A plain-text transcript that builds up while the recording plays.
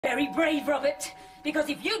Very brave, Robert. Because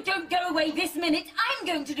if you don't go away this minute, I'm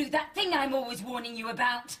going to do that thing I'm always warning you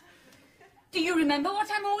about. Do you remember what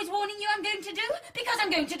I'm always warning you I'm going to do? Because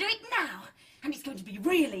I'm going to do it now. And it's going to be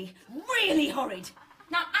really, really horrid.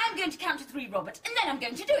 Now, I'm going to count to 3, Robert, and then I'm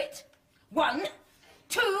going to do it. 1,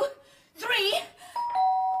 2, 3...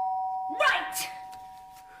 Right!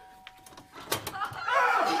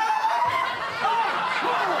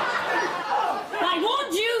 I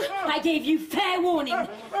warned you! I gave you fair warning.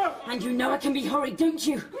 And you know I can be horrid, don't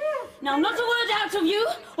you? Now, not a word out of you,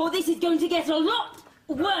 or this is going to get a lot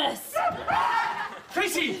worse.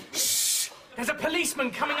 Tracy! Shh! There's a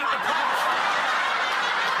policeman coming up the path.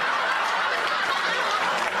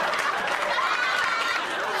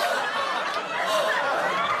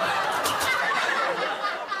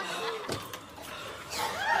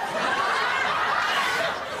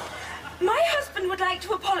 Would like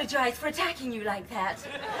to apologise for attacking you like that.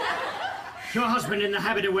 Your husband in the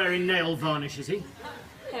habit of wearing nail varnish, is he?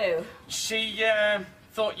 Who? She,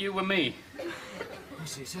 thought you were me. I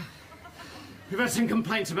see, sir. We've had some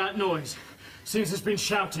complaints about noise. Seems there's been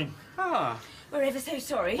shouting. Ah. We're ever so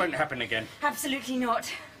sorry. Won't happen again. Absolutely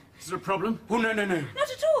not. Is there a problem? Oh, no. Not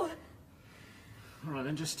at all. All right,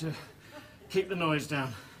 then, just keep the noise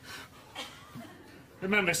down.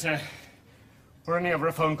 Remember, sir, we're only over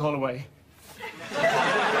a phone call away.